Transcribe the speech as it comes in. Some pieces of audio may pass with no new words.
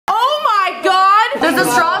There's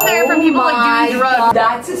a straw there from people like doing drugs.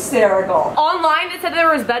 That's hysterical. Online it said there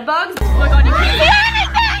was bed bugs. Oh my god, you can't see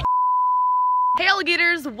anything! Hey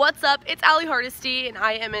alligators, what's up? It's Hardesty and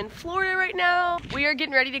I am in Florida right now. We are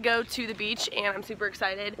getting ready to go to the beach and I'm super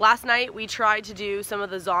excited. Last night we tried to do some of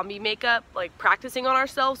the zombie makeup, like practicing on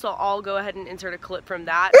ourselves, so I'll go ahead and insert a clip from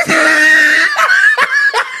that.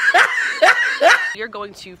 You're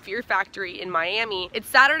going to Fear Factory in Miami. It's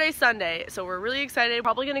Saturday, Sunday, so we're really excited.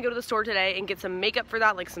 Probably gonna go to the store today and get some makeup for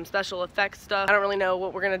that, like some special effects stuff. I don't really know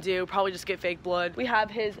what we're gonna do. Probably just get fake blood. We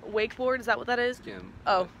have his wakeboard. Is that what that is? Skim.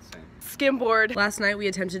 Oh. Same. Skim board. Last night we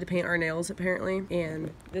attempted to paint our nails apparently,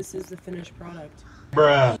 and this is the finished product.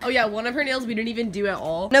 Bruh. Oh yeah, one of her nails we didn't even do at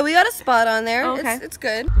all. No, we got a spot on there. Oh, okay. It's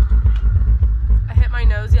good. I hit my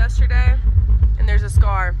nose yesterday, and there's a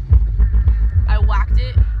scar. I whacked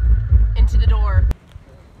it into the door.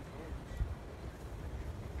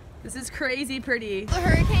 This is crazy pretty. The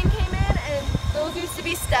hurricane came in and those used to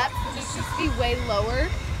be steps, which used to be way lower,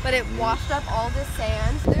 but it washed up all this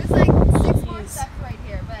sand. There's like 6 more steps right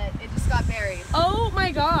here, but it just got buried. Oh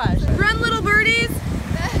my gosh. Run, little birdies.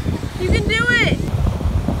 You can do it.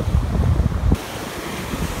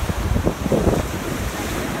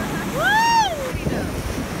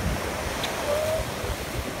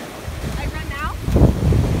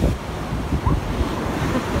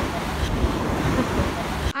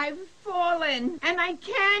 And I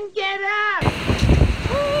can't get up.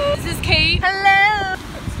 This is Kate. Hello.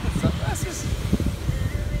 Sunglasses.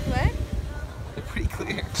 What? They're pretty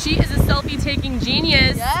clear. She is a selfie-taking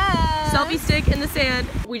genius. Yes. Selfie stick in the sand.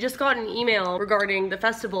 We just got an email regarding the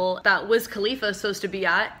festival that Wiz Khalifa is supposed to be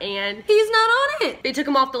at, and he's not on it. They took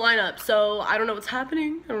him off the lineup, so I don't know what's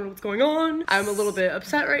happening. I don't know what's going on. I'm a little bit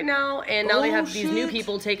upset right now, and now they have these new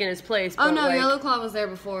people taking his place. Oh no, like, Yellow Claw was there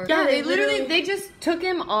before. Yeah, they literally just took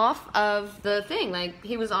him off of the thing. Like,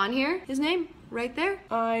 he was on here, his name right there.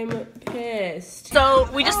 I'm pissed. So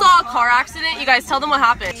we just saw a car accident. You guys tell them what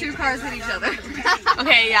happened. 2 cars hit each other.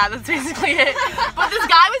 Okay, yeah, that's basically it. But this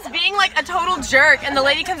guy was being like a total jerk, and the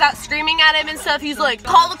lady comes out screaming at him and stuff. He's like,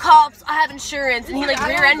 call the cops, I have insurance, and he like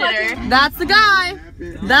rear-ended her. That's the guy.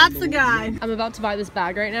 That's the guy. I'm about to buy this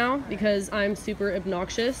bag right now because I'm super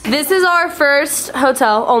obnoxious. This is our first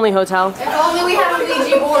hotel, only hotel. If only we had a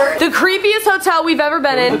Ouija board. The creepiest hotel we've ever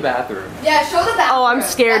been in. The bathroom. Yeah, show the bathroom. Oh, I'm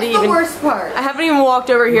scared to That's even. the worst part. I haven't even walked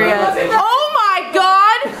over here yet. Oh my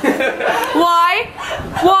god! Why?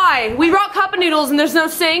 Why? We brought cup of noodles and there's no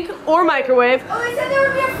sink or microwave. Oh, they said there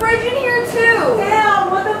would be a fridge in here too.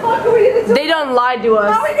 Damn, what the fuck are we gonna do? They done lied to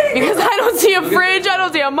us because I don't see a fridge, I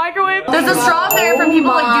don't see a microwave. There's a straw there from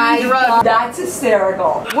people like doing drugs. That's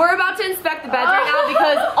hysterical. We're about to inspect the beds right now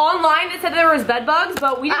because online it said there was bed bugs,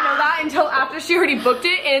 but we didn't know that until after she already booked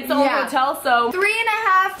it, and it's the only hotel, so.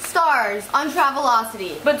 3.5 stars on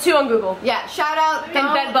Travelocity. But 2 on Google. Yeah, shout out.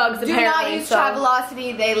 And bed bugs Do apparently. not use so.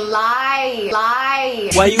 Travelocity. They lie.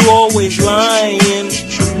 Why you always lying?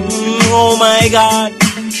 Oh my god.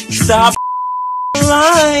 Stop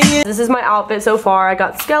lying. This is my outfit so far. I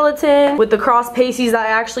got skeleton with the cross pasties that I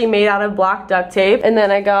actually made out of black duct tape. And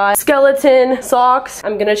then I got skeleton socks.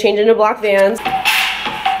 I'm gonna change into black Vans.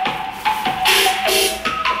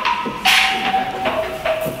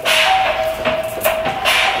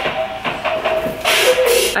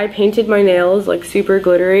 I painted my nails like super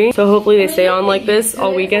glittery, so hopefully they stay on like this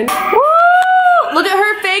all weekend. Woo! Look at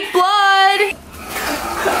her fake blood!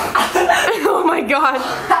 Oh my god.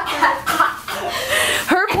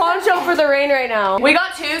 Her poncho for the rain right now. We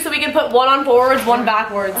got 2 so we can put 1 on forwards, 1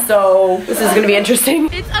 backwards, so this is gonna be interesting.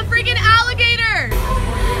 It's a freaking alligator!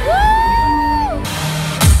 Woo!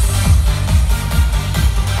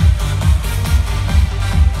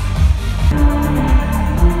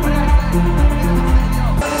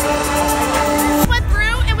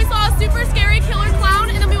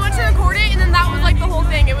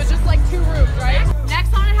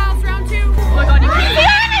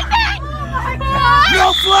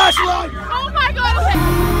 Flashlight! Oh my god, okay.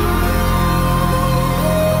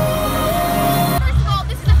 First of all,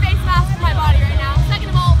 this is a face mask for my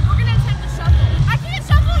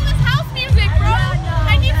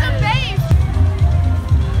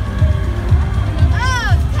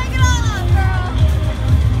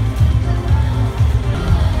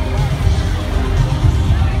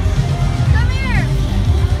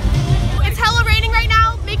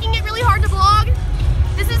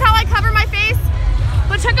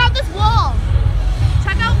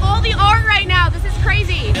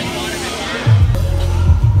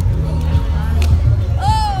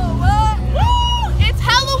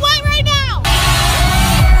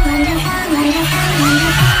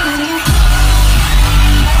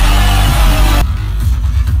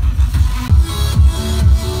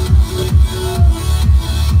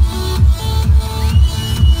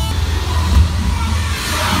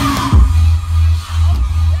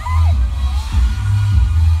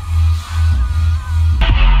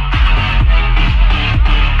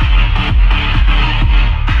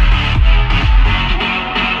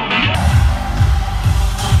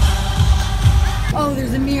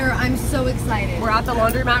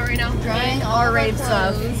laundromat right now, drying our rave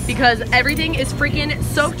stuff because everything is freaking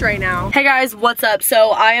soaked right now. Hey guys, what's up? So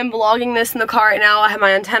I am vlogging this in the car right now. I have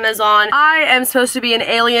my antennas on. I am supposed to be an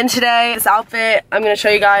alien today. This outfit, I'm gonna show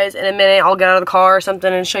you guys in a minute. I'll get out of the car or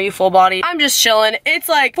something and show you full body. I'm just chilling. It's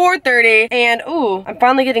like 4:30 and ooh, I'm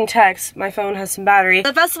finally getting texts. My phone has some battery.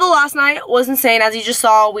 The festival last night was insane. As you just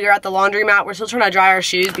saw, we were at the laundromat. We're still trying to dry our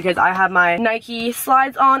shoes because I have my Nike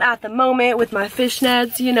slides on at the moment with my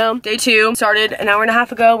fishnets, you know. Day 2 started an hour and a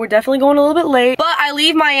half ago. We're definitely going a little bit late, but I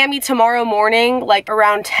leave Miami tomorrow morning, like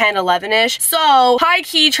around 10, 11-ish. So high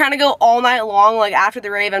key trying to go all night long. Like after the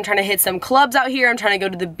rave, I'm trying to hit some clubs out here. I'm trying to go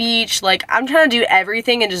to the beach. Like I'm trying to do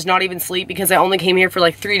everything and just not even sleep because I only came here for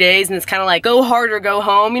like 3 days and it's kind of like go hard or go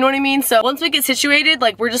home, you know what I mean? So once we get situated,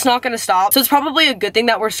 like we're just not gonna stop. So it's probably a good thing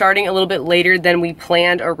that we're starting a little bit later than we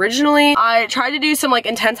planned originally. I tried to do some like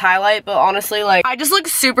intense highlight, but honestly, like I just look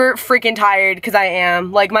super freaking tired because I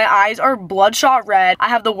am. Like my eyes are bloodshot red. I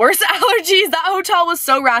have the worst allergies. That hotel was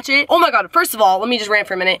so ratchet. Oh my god, first of all, let me just rant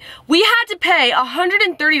for a minute. We had to pay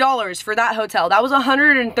 $130 for that hotel. That was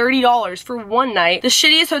 $130 for one night. The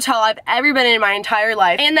shittiest hotel I've ever been in my entire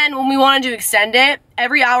life. And then when we wanted to extend it,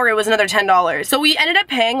 every hour it was another $10. So we ended up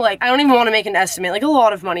paying like, I don't even want to make an estimate, like a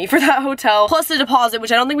lot of money for that hotel, plus the deposit,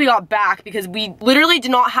 which I don't think we got back because we literally did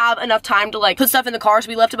not have enough time to like put stuff in the car, so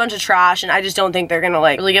we left a bunch of trash and I just don't think they're gonna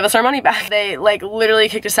like really give us our money back. They like literally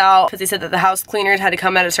kicked us out because they said that the house cleaners had to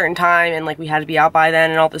come at a certain time and like we had to be out by then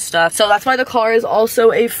and all this stuff. So that's why the car is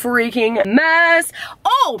also a freaking mess.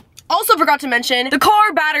 Oh! Also forgot to mention, the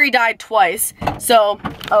car battery died twice. So,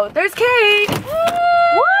 oh, there's Kate.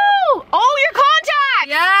 Woo! Oh, your contact!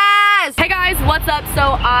 Yes! Hey guys, what's up? So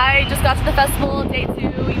I just got to the festival, day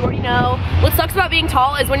 2, you already know. What sucks about being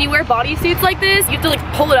tall is when you wear bodysuits like this, you have to like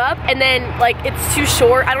pull it up and then like it's too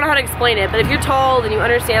short. I don't know how to explain it, but if you're tall, then you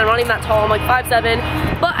understand. I'm not even that tall, I'm like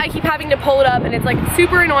 5'7", but I keep having to pull it up and it's like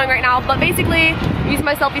super annoying right now. But basically, I'm using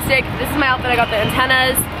my selfie stick. This is my outfit. I got the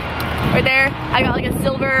antennas. Right there, I got like a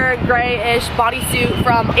silver grayish bodysuit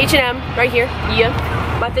from H&M right here. Yeah,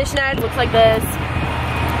 my fishnet looks like this.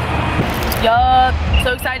 Yup,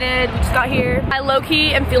 so excited, we just got here. I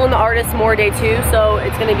low-key am feeling the artist more day 2, so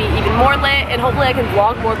it's gonna be even more lit and hopefully I can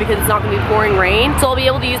vlog more because it's not gonna be pouring rain. So I'll be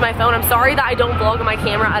able to use my phone. I'm sorry that I don't vlog on my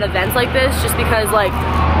camera at events like this just because like,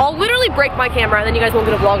 I'll literally break my camera and then you guys won't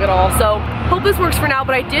get a vlog at all. So hope this works for now,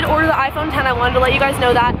 but I did order the iPhone 10. I wanted to let you guys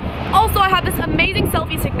know that. Also, I have this amazing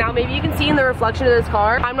selfie stick now. Maybe you can see in the reflection of this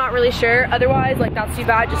car. I'm not really sure. Otherwise, like that's too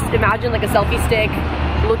bad. Just imagine like a selfie stick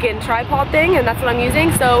looking tripod thing, and that's what I'm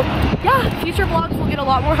using. So yeah, future vlogs will get a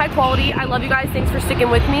lot more high quality. I love you guys. Thanks for sticking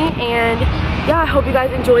with me. And yeah, I hope you guys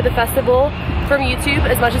enjoy the festival from YouTube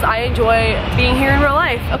as much as I enjoy being here in real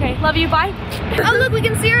life. Okay, love you. Bye. Oh look, we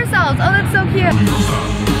can see ourselves. Oh, that's so cute.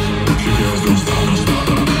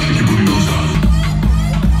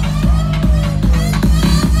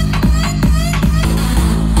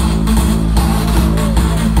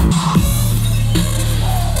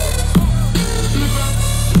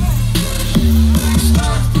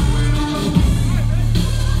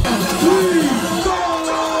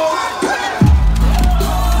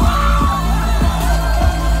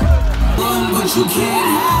 You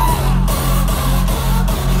can't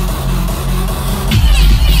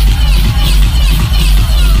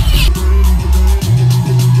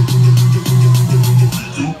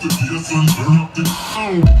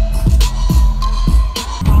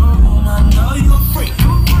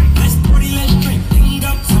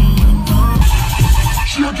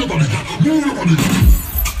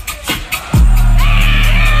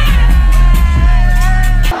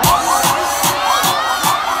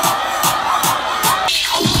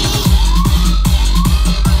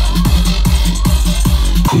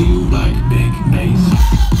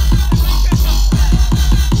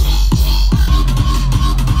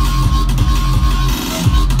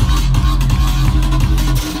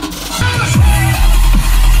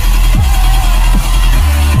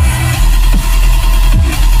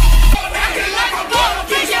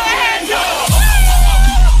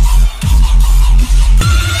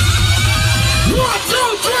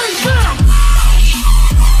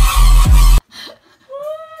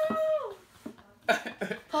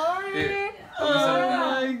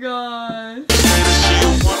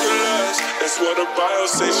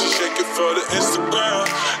Say she shake it for the Instagram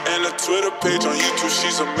and a Twitter page on YouTube.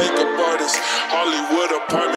 She's a makeup artist.